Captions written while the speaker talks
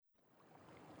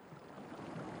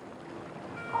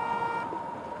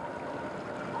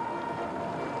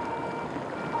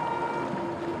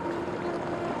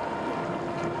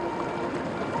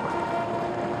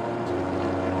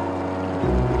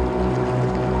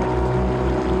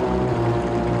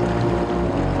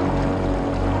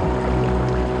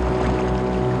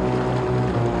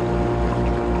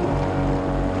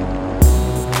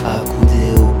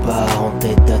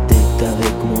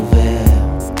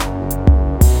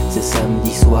C'est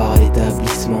samedi soir,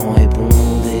 l'établissement est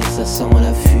bondé, ça sent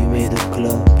la fumée de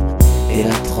clope et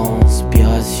la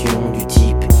transpiration du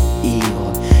type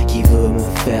ivre qui veut me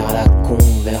faire la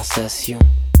conversation.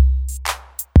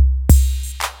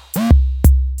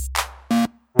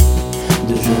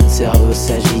 De jeunes cerveaux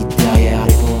s'agitent derrière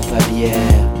les pompes à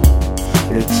bière.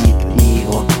 Le type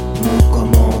ivre me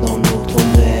commande en autre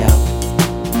verre.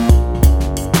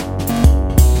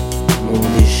 Mon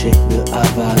déchet de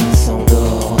Havane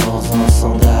s'endort dans un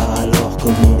sandar alors que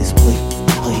mon esprit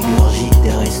régurgite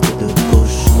des restes de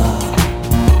cauchemar.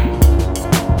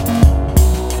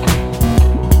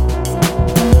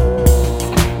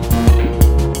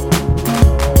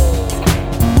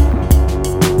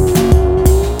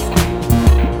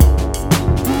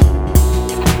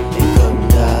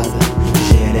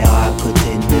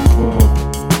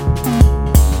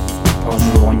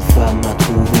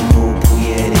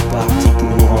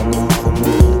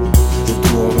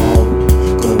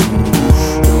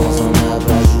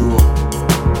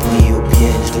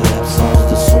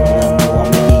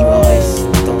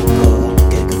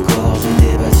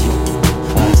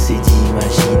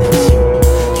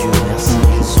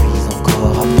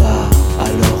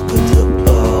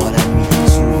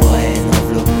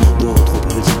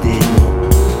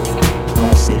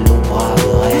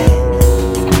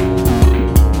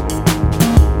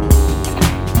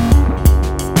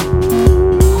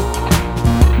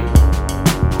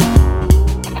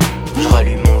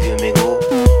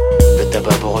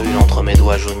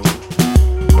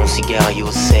 Mon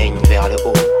cigario saigne vers le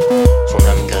haut, son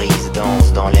âme grise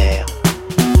danse dans l'air.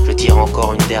 Je tire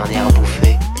encore une dernière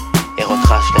bouffée et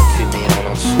recrache la fumée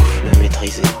en un souffle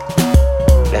maîtrisé.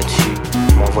 Là-dessus,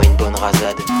 m'envoie une bonne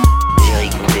rasade,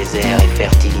 j'irrigue mon désert et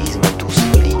fertilise ma douce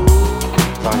folie.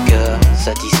 Vainqueur,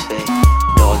 satisfait,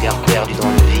 le regard perdu dans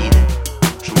le vide,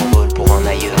 je m'envole pour un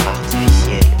ailleurs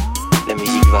artificiel. La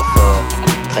musique va fort,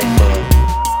 très fort.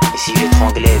 Et si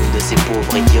j'étranglais l'une de ces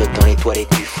pauvres idiotes dans les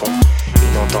toilettes du fond,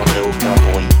 ils n'entendraient aucun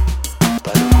bruit,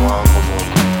 pas le moindre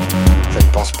bruit. Je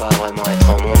ne pense pas vraiment être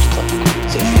un monstre,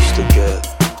 c'est juste que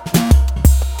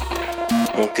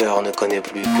mon cœur ne connaît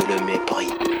plus que le mépris.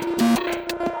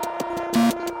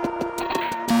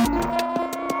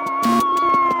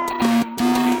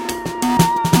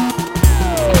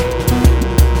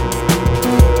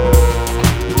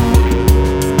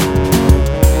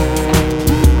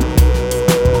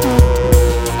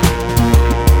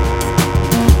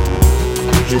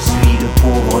 Je suis le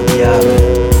pauvre diable,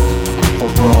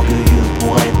 trop orgueilleux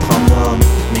pour être un homme,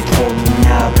 mais trop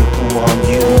minable pour un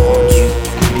dieu rendu.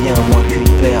 Bien moins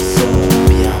qu'une personne,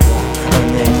 bien moins un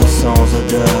être sans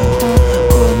odeur,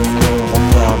 comme une ombre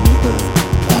parmi eux.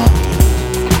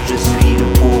 Je suis le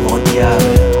pauvre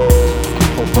diable,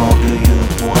 trop orgueilleux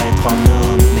pour être un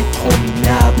homme, mais trop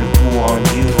minable pour un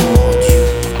dieu rendu.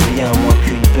 Bien moins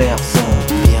qu'une personne,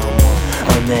 bien moins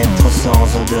un être sans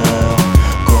odeur,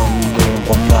 comme une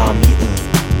ombre parmi eux.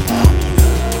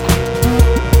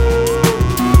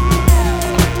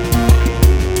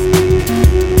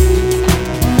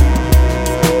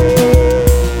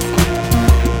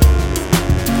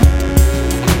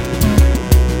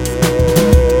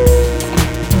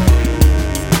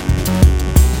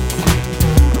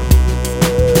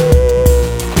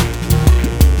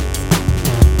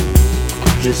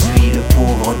 Je suis le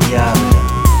pauvre diable,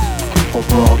 trop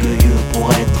orgueilleux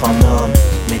pour être un homme,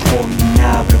 mais trop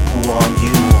minable pour un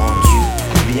dieu rendu.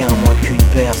 Bien moins qu'une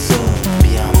personne,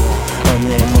 bien moins un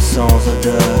être sans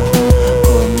odeur,